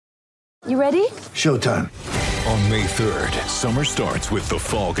You ready? Showtime. On May 3rd, summer starts with The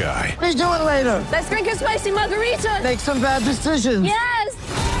Fall Guy. Let's do it later. Let's drink a spicy margarita. Make some bad decisions. Yes!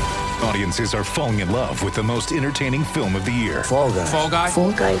 Audiences are falling in love with the most entertaining film of the year. Fall Guy. Fall Guy?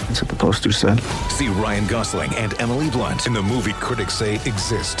 Fall Guy. That's what the poster said. See Ryan Gosling and Emily Blunt in the movie critics say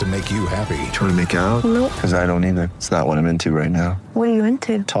exists to make you happy. Trying to make it out? Nope. Because I don't either. It's not what I'm into right now. What are you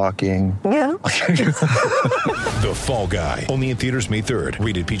into? Talking. Yeah. The Fall Guy. Only in theaters May 3rd.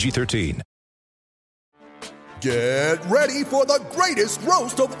 Rated PG-13. Get ready for the greatest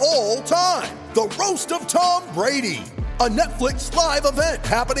roast of all time. The Roast of Tom Brady. A Netflix live event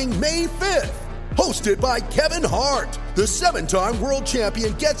happening May 5th. Hosted by Kevin Hart. The 7-time world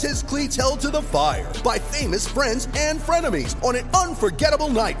champion gets his cleats held to the fire by famous friends and frenemies on an unforgettable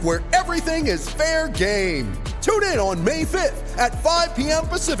night where everything is fair game. Tune in on May 5th at 5 p.m.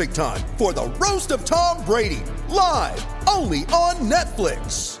 Pacific time for the Roast of Tom Brady. Live only on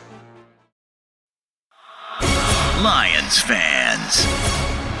Netflix. Lions fans,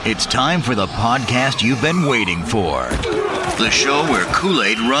 it's time for the podcast you've been waiting for. The show where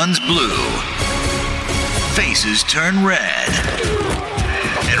Kool-Aid runs blue, faces turn red,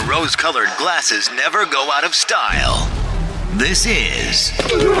 and rose-colored glasses never go out of style. This is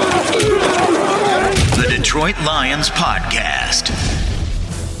the Detroit Lions Podcast.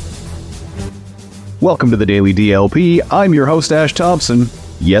 Welcome to the Daily DLP. I'm your host, Ash Thompson.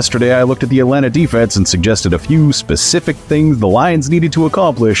 Yesterday, I looked at the Atlanta defense and suggested a few specific things the Lions needed to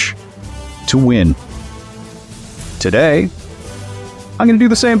accomplish to win. Today, I'm going to do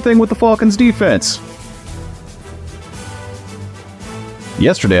the same thing with the Falcons defense.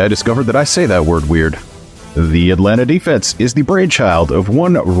 Yesterday, I discovered that I say that word weird. The Atlanta defense is the brainchild of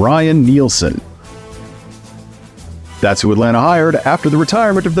one Ryan Nielsen. That's who Atlanta hired after the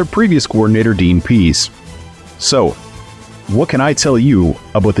retirement of their previous coordinator, Dean Pease. So, what can I tell you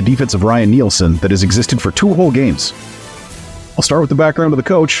about the defense of Ryan Nielsen that has existed for 2 whole games? I'll start with the background of the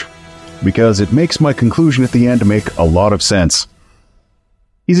coach, because it makes my conclusion at the end make a lot of sense.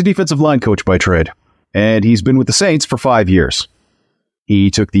 He's a defensive line coach by trade, and he's been with the Saints for 5 years. He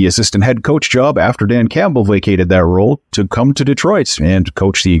took the assistant head coach job after Dan Campbell vacated that role to come to Detroit and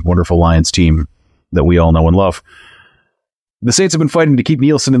coach the wonderful Lions team that we all know and love. The Saints have been fighting to keep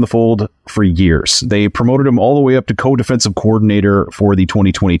Nielsen in the fold for years. They promoted him all the way up to co-defensive coordinator for the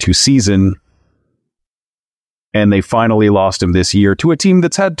 2022 season, and they finally lost him this year to a team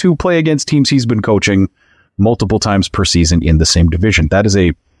that's had to play against teams he's been coaching multiple times per season in the same division. That is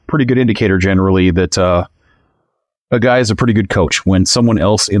a pretty good indicator generally that a guy is a pretty good coach when someone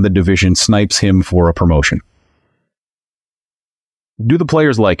else in the division snipes him for a promotion. Do the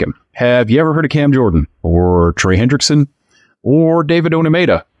players like him? Have you ever heard of Cam Jordan or Trey Hendrickson? Or David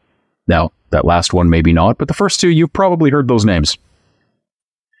Onyemata? Now, that last one maybe not, but the first two, you've probably heard those names.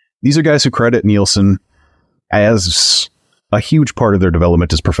 These are guys who credit Nielsen as a huge part of their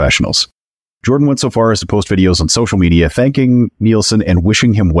development as professionals. Jordan went so far as to post videos on social media thanking Nielsen and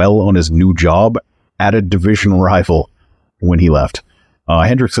wishing him well on his new job at a division rival when he left.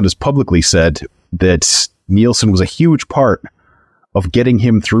 Hendrickson has publicly said that Nielsen was a huge part of getting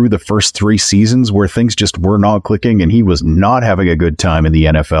him through the first 3 seasons where things just were not clicking and he was not having a good time in the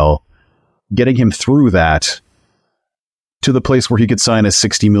NFL, getting him through that to the place where he could sign a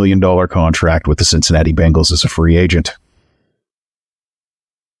 $60 million contract with the Cincinnati Bengals as a free agent.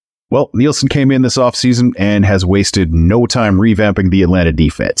 Well, Nielsen came in this offseason and has wasted no time revamping the Atlanta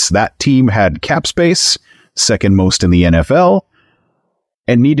defense. That team had cap space, second most in the NFL,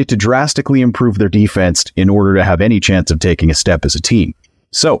 and needed to drastically improve their defense in order to have any chance of taking a step as a team.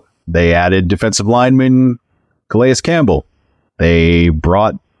 So, they added defensive lineman Calais Campbell. They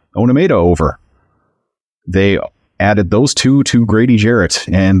brought Onyemata over. They added those two to Grady Jarrett,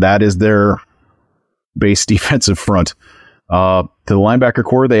 and that is their base defensive front. To the linebacker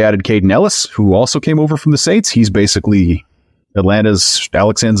core, they added Caden Ellis, who also came over from the Saints. He's basically Atlanta's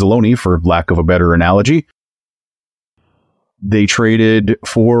Alex Anzalone, for lack of a better analogy. They traded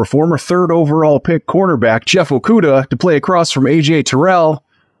for former 3rd overall pick cornerback Jeff Okudah to play across from A.J. Terrell.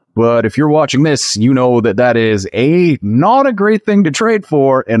 But if you're watching this, you know that that is A, not a great thing to trade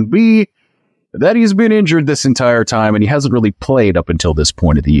for, and B, that he's been injured this entire time and he hasn't really played up until this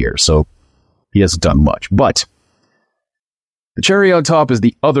point of the year. So he hasn't done much. But the cherry on top is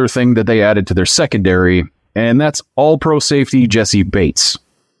the other thing that they added to their secondary, and that's all-pro safety Jesse Bates.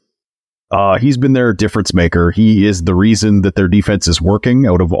 He's been their difference maker. He is the reason that their defense is working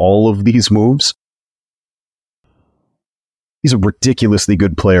out of all of these moves. He's a ridiculously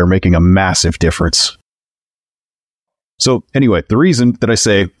good player, making a massive difference. So anyway, the reason that I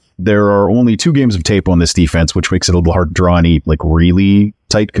say there are only 2 games of tape on this defense, which makes it a little hard to draw any really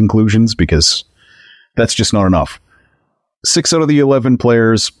tight conclusions because that's just not enough. 6 out of the 11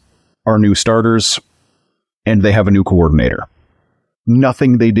 players are new starters, and they have a new coordinator.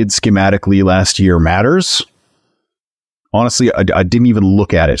 Nothing they did schematically last year matters. Honestly, I didn't even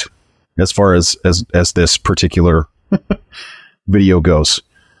look at it as far as this particular video goes.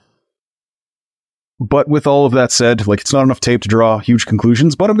 But with all of that said, it's not enough tape to draw huge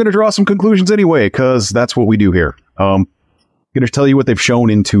conclusions, but I'm going to draw some conclusions anyway, because that's what we do here. I'm going to tell you what they've shown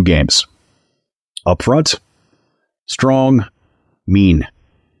in 2 games. Up front, strong, mean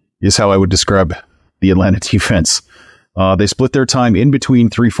is how I would describe the Atlanta defense. They split their time in between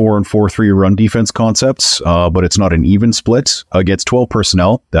 3-4 and 4-3 run defense concepts, but it's not an even split against 12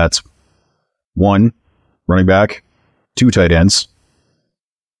 personnel. That's 1 running back, 2 tight ends,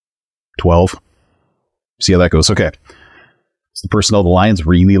 12. See how that goes. Okay. It's the personnel the Lions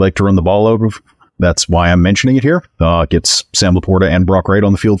really like to run the ball out of. That's why I'm mentioning it here. Gets Sam Laporta and Brock Wright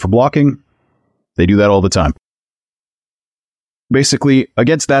on the field for blocking. They do that all the time. Basically,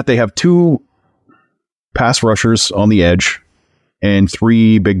 against that, they have 2 pass rushers on the edge and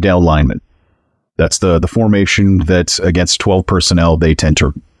 3 big down linemen. That's the formation that against 12 personnel they tend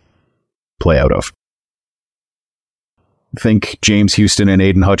to play out of. Think James Houston and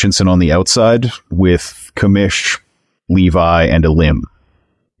Aiden Hutchinson on the outside with Kamish, Levi, and a Lim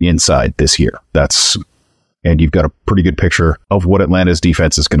inside this year. And you've got a pretty good picture of what Atlanta's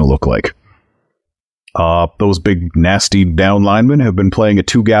defense is going to look like. Those big, nasty down linemen have been playing a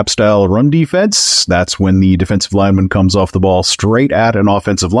 2-gap style run defense. That's when the defensive lineman comes off the ball straight at an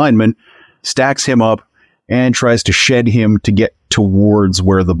offensive lineman, stacks him up, and tries to shed him to get towards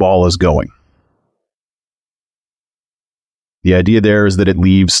where the ball is going. The idea there is that it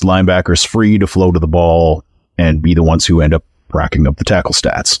leaves linebackers free to flow to the ball and be the ones who end up racking up the tackle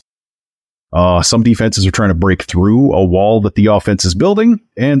stats. Some defenses are trying to break through a wall that the offense is building,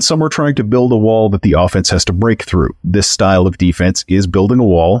 and some are trying to build a wall that the offense has to break through. This style of defense is building a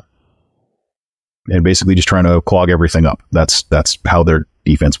wall and basically just trying to clog everything up. That's how their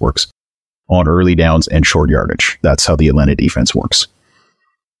defense works on early downs and short yardage. That's how the Atlanta defense works.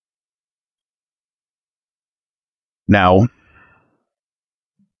 Now,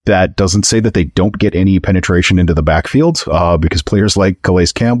 that doesn't say that they don't get any penetration into the backfield, because players like Calais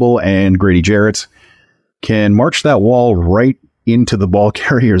Campbell and Grady Jarrett can march that wall right into the ball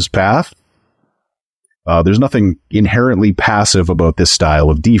carrier's path. There's nothing inherently passive about this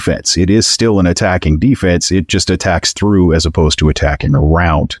style of defense. It is still an attacking defense. It just attacks through as opposed to attacking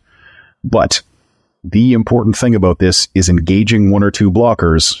around. But the important thing about this is engaging 1 or 2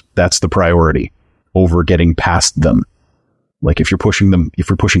 blockers. That's the priority over getting past them. If you're pushing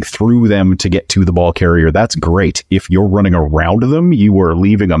through them to get to the ball carrier, that's great. If you're running around them, you are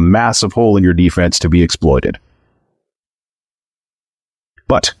leaving a massive hole in your defense to be exploited.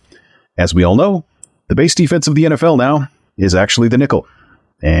 But, as we all know, the base defense of the NFL now is actually the nickel.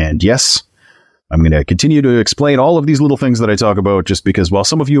 And yes, I'm going to continue to explain all of these little things that I talk about just because while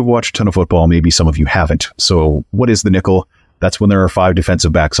some of you have watched a ton of football, maybe some of you haven't. So, what is the nickel? That's when there are 5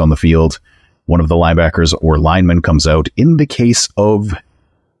 defensive backs on the field. One of the linebackers or linemen comes out. In the case of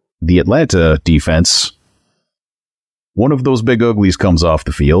the Atlanta defense, one of those big uglies comes off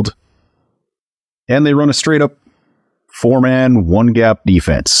the field, and they run a straight-up 4-man, 1-gap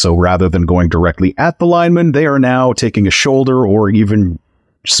defense. So rather than going directly at the lineman, they are now taking a shoulder or even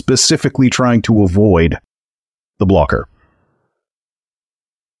specifically trying to avoid the blocker.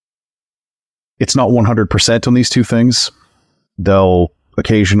 It's not 100% on these 2 things. They'll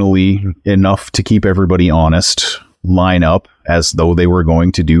occasionally, enough to keep everybody honest, line up as though they were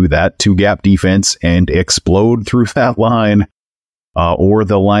going to do that 2-gap defense and explode through that line, or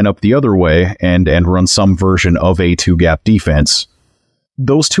they'll line up the other way and run some version of a 2-gap defense.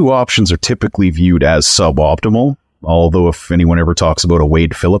 Those 2 options are typically viewed as suboptimal, although if anyone ever talks about a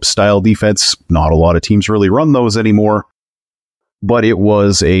Wade Phillips style defense, not a lot of teams really run those anymore, but it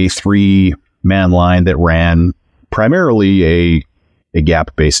was a 3-man line that ran primarily a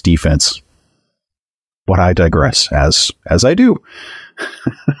gap-based defense. But I digress, as I do.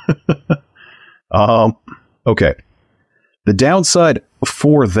 Okay. The downside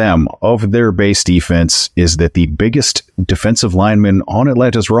for them of their base defense is that the biggest defensive lineman on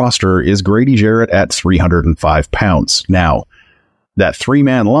Atlanta's roster is Grady Jarrett at 305 pounds. Now, that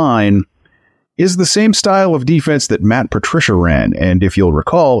 3-man line is the same style of defense that Matt Patricia ran, and if you'll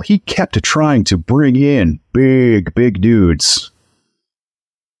recall, he kept trying to bring in big dudes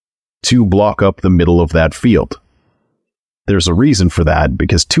to block up the middle of that field. There's a reason for that,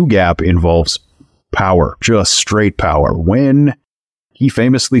 because 2-gap involves power, just straight power. When He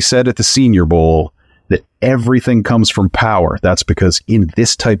famously said at the Senior Bowl that everything comes from power. That's because in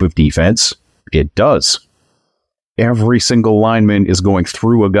this type of defense, it does. Every single lineman is going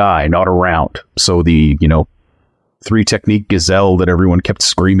through a guy, not around. So the, 3-technique gazelle that everyone kept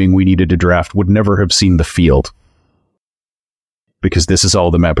screaming we needed to draft would never have seen the field. Because this is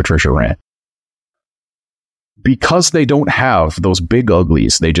all that Matt Patricia ran. Because they don't have those big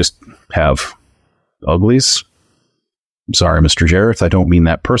uglies, they just have uglies. I'm sorry, Mr. Jarrett, I don't mean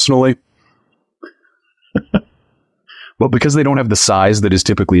that personally. But because they don't have the size that is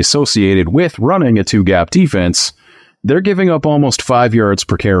typically associated with running a 2-gap defense, they're giving up almost 5 yards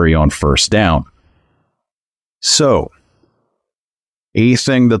per carry on first down. So, a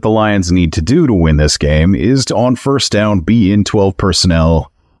thing that the Lions need to do to win this game is to, on first down, be in 12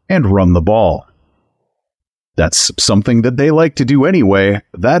 personnel and run the ball. That's something that they like to do anyway.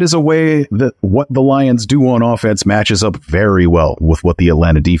 That is a way that what the Lions do on offense matches up very well with what the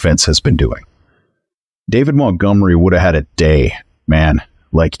Atlanta defense has been doing. David Montgomery would have had a day, man.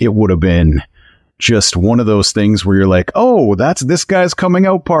 Like, it would have been just one of those things where you're like, oh, that's this guy's coming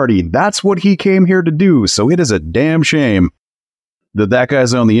out party. That's what he came here to do. So it is a damn shame that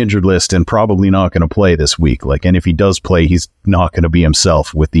guy's on the injured list and probably not going to play this week. Like, and if he does play, he's not going to be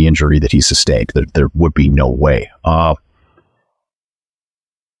himself with the injury that he sustained. There would be no way.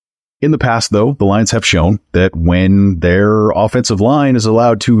 In the past, though, the Lions have shown that when their offensive line is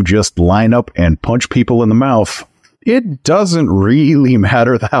allowed to just line up and punch people in the mouth, it doesn't really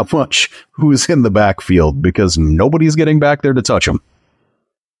matter that much who's in the backfield because nobody's getting back there to touch them.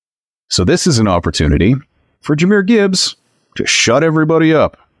 So this is an opportunity for Jahmyr Gibbs to shut everybody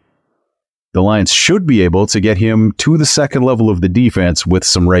up. The Lions should be able to get him to the second level of the defense with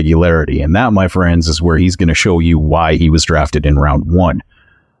some regularity. And that, my friends, is where he's going to show you why he was drafted in round 1.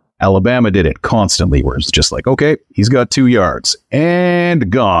 Alabama did it constantly, where it's just like, okay, he's got 2 yards and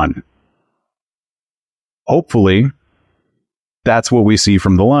gone. Hopefully, that's what we see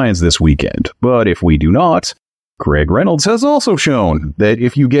from the Lions this weekend. But if we do not, Craig Reynolds has also shown that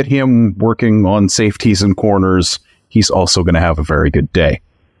if you get him working on safeties and corners, he's also going to have a very good day.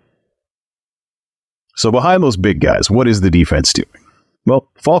 So behind those big guys, what is the defense doing? Well,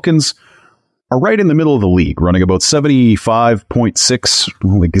 Falcons are right in the middle of the league, running about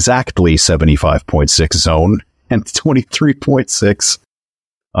 75.6, exactly 75.6 zone and 23.6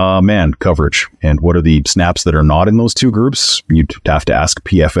 man coverage. And what are the snaps that are not in those two groups? You'd have to ask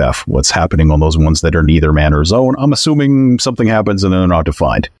PFF what's happening on those ones that are neither man or zone. I'm assuming something happens and they're not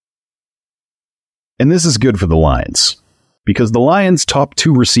defined. And this is good for the Lions, because the Lions' top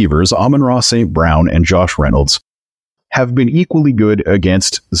 2 receivers, Amon-Ra St. Brown and Josh Reynolds, have been equally good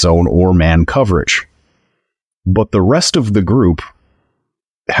against zone or man coverage. But the rest of the group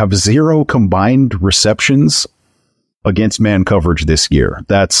have 0 combined receptions against man coverage this year.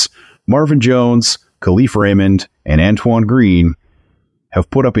 That's Marvin Jones, Khalif Raymond, and Antoine Green have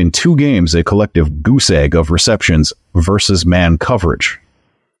put up in 2 games a collective goose egg of receptions versus man coverage.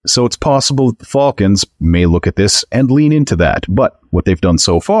 So it's possible that the Falcons may look at this and lean into that. But what they've done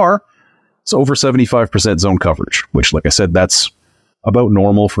so far, it's over 75% zone coverage, which, like I said, that's about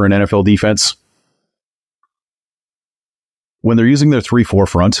normal for an NFL defense. When they're using their 3-4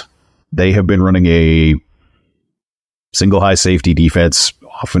 front, they have been running a single high safety defense,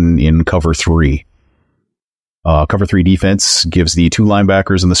 often in cover 3. Cover 3 defense gives the 2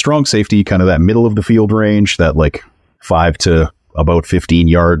 linebackers and the strong safety kind of that middle of the field range, that like 5 to about 15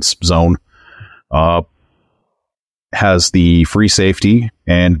 yards zone. Has the free safety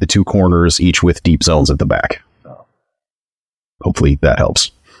and the 2 corners, each with deep zones at the back. Hopefully that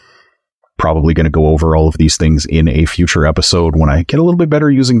helps. Probably going to go over all of these things in a future episode when I get a little bit better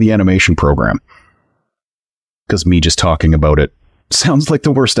using the animation program. Because me just talking about it sounds like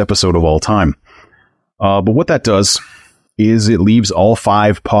the worst episode of all time. But what that does is it leaves all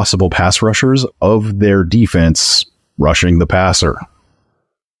 5 possible pass rushers of their defense rushing the passer.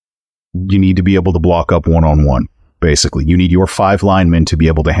 You need to be able to block up one-on-one. Basically, you need your 5 linemen to be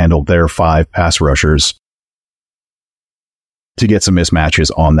able to handle their 5 pass rushers to get some mismatches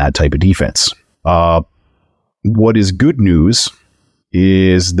on that type of defense. What is good news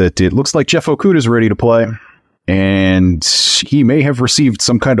is that it looks like Jeff Okudah is ready to play, and he may have received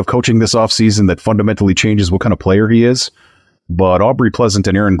some kind of coaching this offseason that fundamentally changes what kind of player he is. But Aubrey Pleasant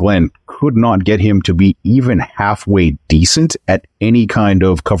and Aaron Glenn could not get him to be even halfway decent at any kind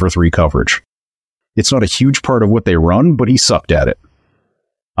of cover 3 coverage. It's not a huge part of what they run, but he sucked at it.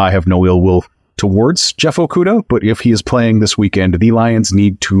 I have no ill will towards Jeff Okudah, but if he is playing this weekend, the Lions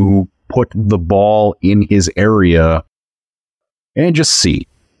need to put the ball in his area and just see,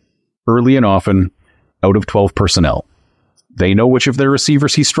 early and often, out of 12 personnel. They know which of their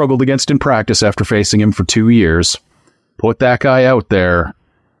receivers he struggled against in practice after facing him for 2 years. Put that guy out there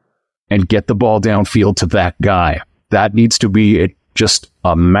and get the ball downfield to that guy. That needs to be just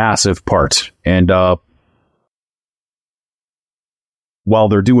a massive part. And while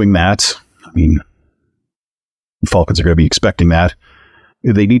they're doing that, I mean, the Falcons are going to be expecting that.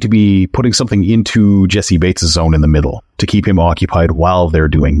 They need to be putting something into Jesse Bates' zone in the middle to keep him occupied while they're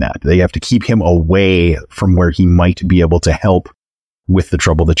doing that. They have to keep him away from where he might be able to help with the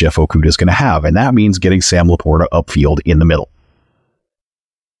trouble that Jeff Okudah is going to have. And that means getting Sam Laporta upfield in the middle.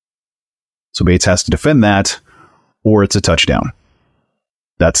 So Bates has to defend that, or it's a touchdown.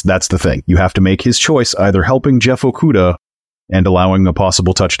 That's the thing. You have to make his choice, either helping Jeff Okudah and allowing a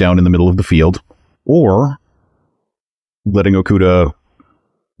possible touchdown in the middle of the field, or letting Okudah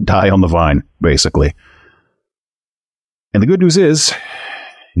die on the vine, basically. And the good news is,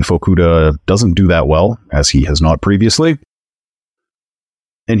 if Okudah doesn't do that well, as he has not previously,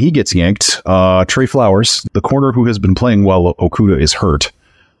 and he gets yanked, Trey Flowers, the corner who has been playing while Okudah is hurt,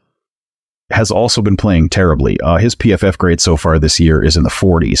 has also been playing terribly. His PFF grade so far this year is in the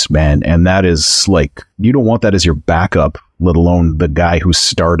 40s, man, and that is like, you don't want that as your backup, let alone the guy who's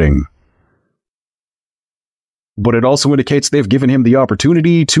starting. But it also indicates they've given him the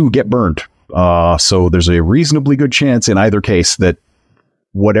opportunity to get burned. So there's a reasonably good chance in either case that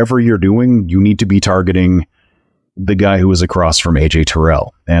whatever you're doing, you need to be targeting the guy who is across from AJ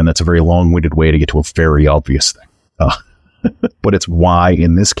Terrell. And that's a very long-winded way to get to a very obvious thing. But it's why,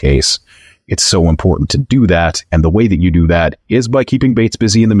 in this case, it's so important to do that. And the way that you do that is by keeping Bates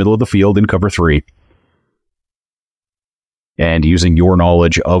busy in the middle of the field in cover 3. And using your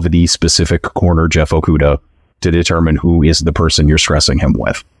knowledge of the specific corner, Jeff Okudah, to determine who is the person you're stressing him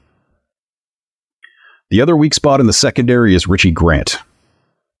with. The other weak spot in the secondary is Richie Grant,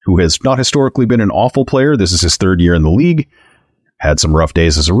 who has not historically been an awful player. This is his 3rd year in the league. Had some rough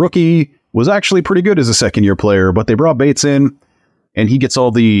days as a rookie. Was actually pretty good as a second-year player, but they brought Bates in, and he gets all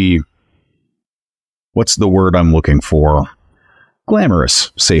the... what's the word I'm looking for?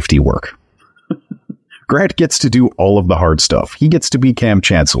 Glamorous safety work. Grant gets to do all of the hard stuff. He gets to be Cam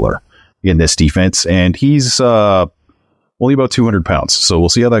Chancellor in this defense, and he's only about 200 pounds. So we'll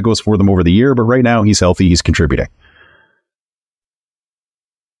see how that goes for them over the year, but right now he's healthy, he's contributing.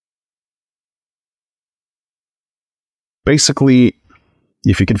 Basically,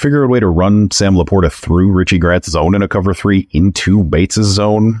 if you can figure out a way to run Sam Laporta through Richie Grant's zone in a cover 3 into Bates'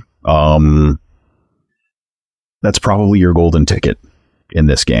 zone, that's probably your golden ticket in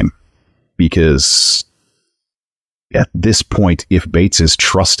this game. Because at this point, if Bates is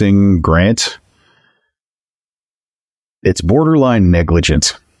trusting Grant, it's borderline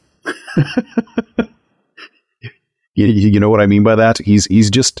negligent. You know what I mean by that?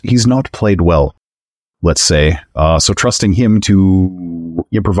 He's not played well, let's say. So trusting him to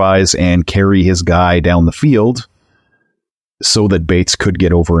improvise and carry his guy down the field so that Bates could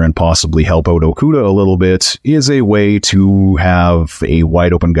get over and possibly help out Okudah a little bit is a way to have a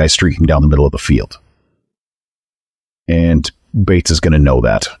wide open guy streaking down the middle of the field. And Bates is going to know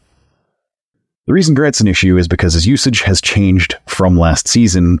that. The reason Grant's an issue is because his usage has changed from last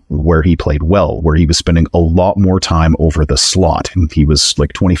season, where he played well, where he was spending a lot more time over the slot. And he was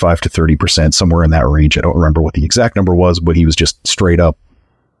like 25 to 30%, somewhere in that range. I don't remember what the exact number was, but he was just straight up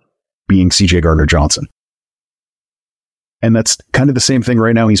being CJ Gardner-Johnson. And that's kind of the same thing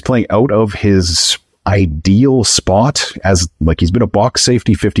right now. He's playing out of his ideal spot, as like he's been a box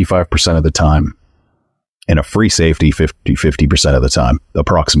safety 55% of the time and a free safety 50% of the time,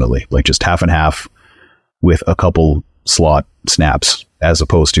 approximately, like just half and half with a couple slot snaps, as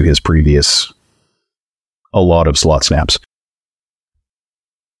opposed to his previous a lot of slot snaps.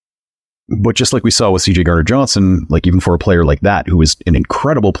 But just like we saw with CJ Gardner-Johnson, like even for a player like that, who is an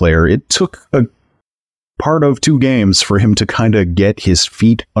incredible player, it took a part of 2 games for him to kind of get his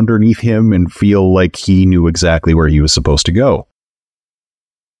feet underneath him and feel like he knew exactly where he was supposed to go.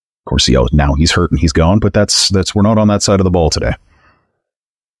 Of course, now he's hurt and he's gone, but that's we're not on that side of the ball today.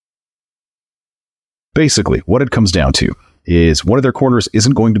 Basically, what it comes down to is one of their corners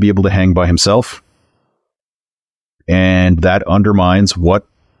isn't going to be able to hang by himself, and that undermines what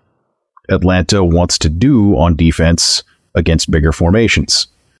Atlanta wants to do on defense against bigger formations.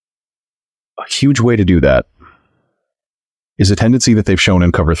 A huge way to do that is a tendency that they've shown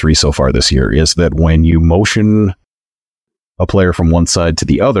in cover 3 so far this year, is that when you motion a player from one side to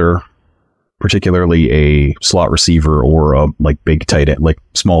the other, particularly a slot receiver or a like big tight end, like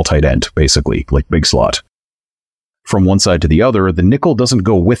small tight end, basically, like big slot, from one side to the other, the nickel doesn't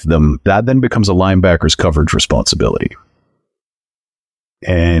go with them. That then becomes a linebacker's coverage responsibility.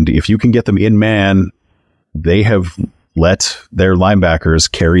 And if you can get them in man, they have let their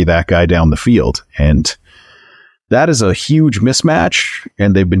linebackers carry that guy down the field. And that is a huge mismatch,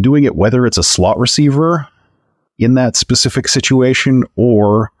 and they've been doing it whether it's a slot receiver in that specific situation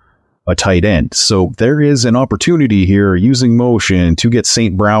or a tight end. So there is an opportunity here using motion to get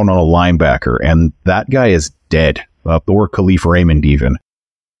St. Brown on a linebacker, and that guy is dead. Or Khalif Raymond even.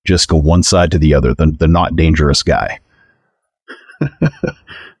 Just go one side to the other, the not dangerous guy.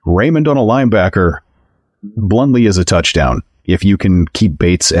 Raymond on a linebacker bluntly is a touchdown if you can keep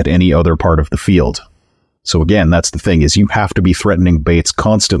Bates at any other part of the field. So again, that's the thing, is you have to be threatening Bates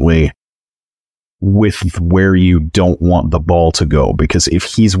constantly with where you don't want the ball to go, because if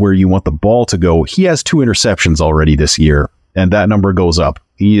he's where you want the ball to go, he has 2 interceptions already this year, and that number goes up.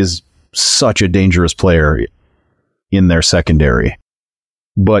 He is such a dangerous player in their secondary.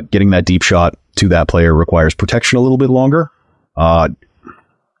 But getting that deep shot to that player requires protection a little bit longer. Man,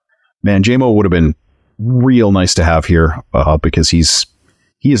 JMO would have been real nice to have here because he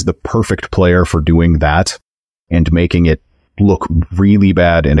is the perfect player for doing that and making it look really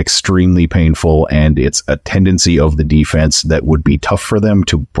bad and extremely painful, and it's a tendency of the defense that would be tough for them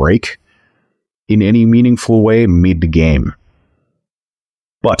to break in any meaningful way mid-game.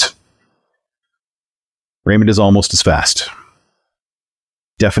 But Raymond is almost as fast.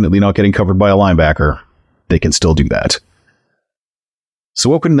 Definitely not getting covered by a linebacker. They can still do that. So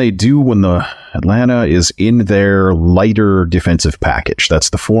what can they do when the Atlanta is in their lighter defensive package?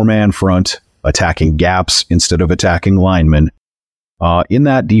 That's the 4-man front, attacking gaps instead of attacking linemen. In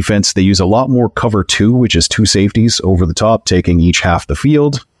that defense, they use a lot more cover 2, which is 2 safeties over the top, taking each half the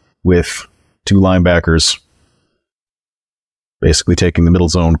field, with 2 linebackers basically taking the middle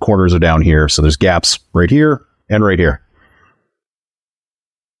zone. Corners are down here, so there's gaps right here and right here.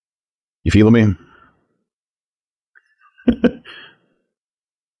 You feeling me?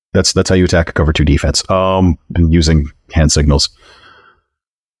 That's how you attack a cover 2 defense. Using hand signals.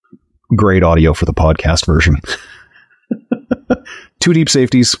 Great audio for the podcast version. 2 deep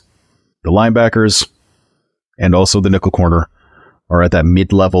safeties, the linebackers, and also the nickel corner are at that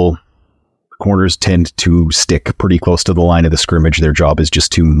mid-level. Corners tend to stick pretty close to the line of the scrimmage. Their job is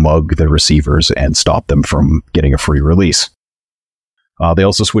just to mug the receivers and stop them from getting a free release. They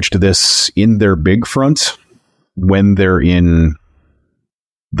also switch to this in their big front when they're in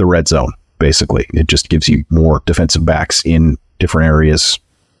the red zone, basically. It just gives you more defensive backs in different areas.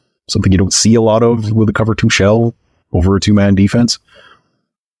 Something you don't see a lot of with a cover 2 shell over a 2-man defense.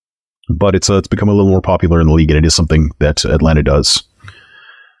 But it's become a little more popular in the league, and it is something that Atlanta does.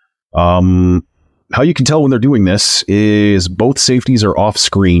 How you can tell when they're doing this is both safeties are off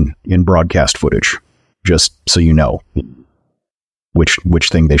screen in broadcast footage, just so you know which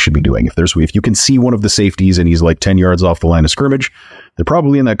thing they should be doing. If you can see one of the safeties and he's like 10 yards off the line of scrimmage, they're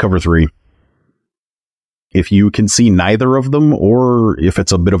probably in that cover 3. If you can see neither of them, or if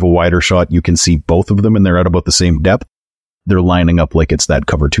it's a bit of a wider shot, you can see both of them and they're at about the same depth, they're lining up like it's that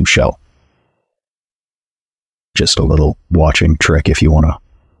cover 2 shell. Just a little watching trick if you want to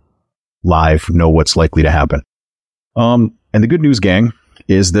live know what's likely to happen. And the good news, gang,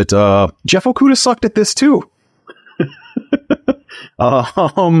 is that Jeff Okudah sucked at this too.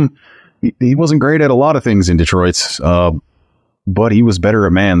 He wasn't great at a lot of things in Detroit, but he was better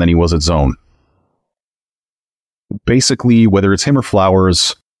at man than he was at zone. Basically, whether it's him or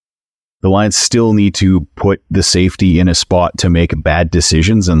Flowers, the Lions still need to put the safety in a spot to make bad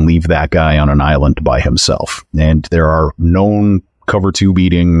decisions and leave that guy on an island by himself. And there are known cover 2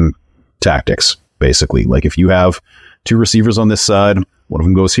 beating tactics, basically. Like if you have 2 receivers on this side, one of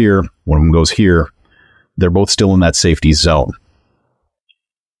them goes here, one of them goes here, they're both still in that safety zone.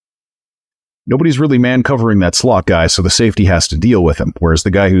 Nobody's really man covering that slot guy, so the safety has to deal with him, whereas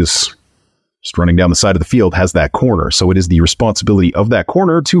the guy who's just running down the side of the field has that corner. So it is the responsibility of that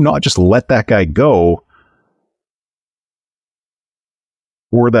corner to not just let that guy go,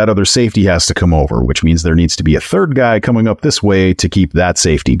 or that other safety has to come over, which means there needs to be a third guy coming up this way to keep that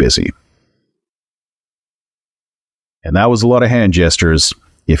safety busy. And that was a lot of hand gestures.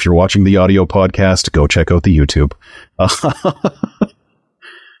 If you're watching the audio podcast, go check out the YouTube.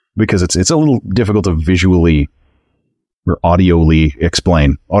 Because it's a little difficult to visually or audioly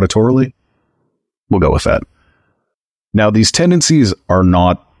explain. Auditorily? We'll go with that. Now, these tendencies are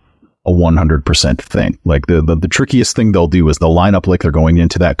not a 100% thing. Like the trickiest thing they'll do is they'll line up like they're going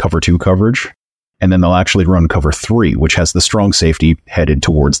into that cover 2 coverage, and then they'll actually run cover 3, which has the strong safety headed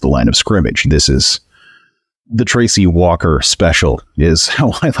towards the line of scrimmage. This is the Tracy Walker special, is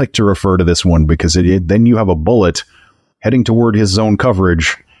how I like to refer to this one, because then you have a bullet heading toward his zone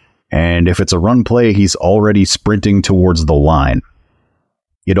coverage, and if it's a run play, he's already sprinting towards the line.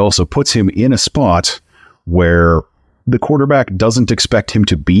 It also puts him in a spot where the quarterback doesn't expect him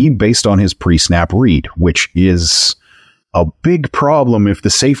to be based on his pre-snap read, which is a big problem if the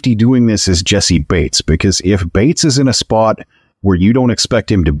safety doing this is Jesse Bates, because if Bates is in a spot where you don't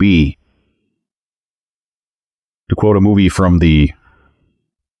expect him to be, to quote a movie from I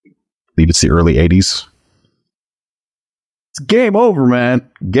believe it's the early 80s, it's game over, man.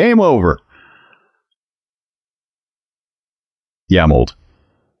 Game over. Yeah, I'm old.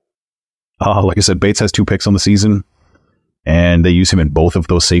 Like I said, Bates has 2 picks on the season, and they use him in both of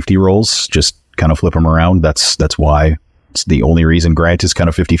those safety roles, just kind of flip him around. That's why. It's the only reason Grant is kind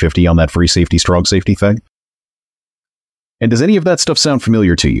of 50-50 on that free safety, strong safety thing. And does any of that stuff sound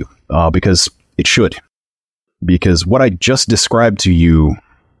familiar to you? Because it should. Because what I just described to you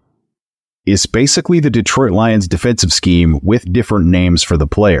is basically the Detroit Lions defensive scheme with different names for the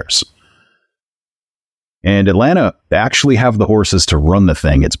players. And Atlanta actually have the horses to run the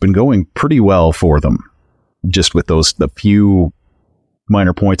thing. It's been going pretty well for them. Just with the few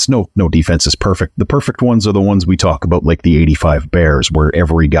minor points. No defense is perfect. The perfect ones are the ones we talk about, like the 85 Bears, where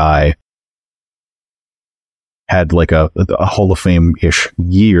every guy had like a Hall of Fame-ish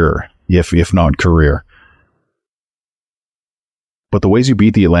year, if not career. But the ways you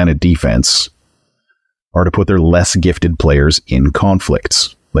beat the Atlanta defense are to put their less gifted players in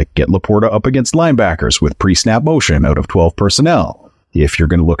conflicts. Like get Laporta up against linebackers with pre-snap motion out of 12 personnel. If you're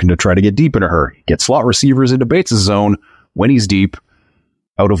looking to try to get deep in a hurry, get slot receivers into Bates' zone when he's deep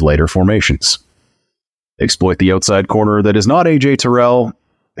out of later formations. Exploit the outside corner that is not A.J. Terrell,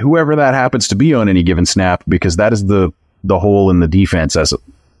 whoever that happens to be on any given snap, because that is the hole in the defense as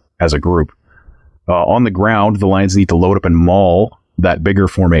a group. On the ground, the Lions need to load up and maul that bigger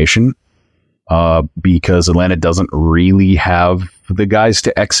formation because Atlanta doesn't really have the guys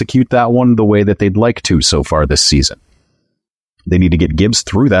to execute that one the way that they'd like to so far this season. They need to get Gibbs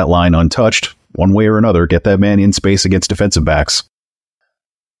through that line untouched, one way or another, get that man in space against defensive backs.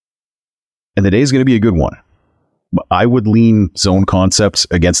 And the day is going to be a good one. I would lean zone concepts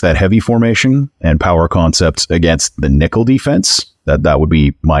against that heavy formation and power concepts against the nickel defense. That would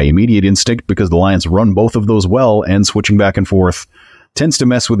be my immediate instinct, because the Lions run both of those well, and switching back and forth tends to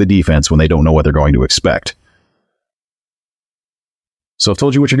mess with the defense when they don't know what they're going to expect. So I've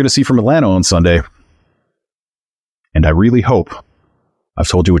told you what you're going to see from Atlanta on Sunday, and I really hope I've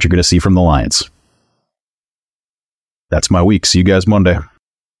told you what you're going to see from the Lions. That's my week. See you guys Monday.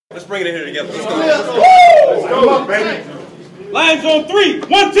 Let's bring it in here together. Let's go. Let's go. Come on, baby. Lions on 3.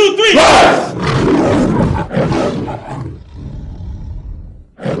 1, 2, 3.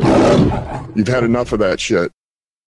 You've had enough of that shit.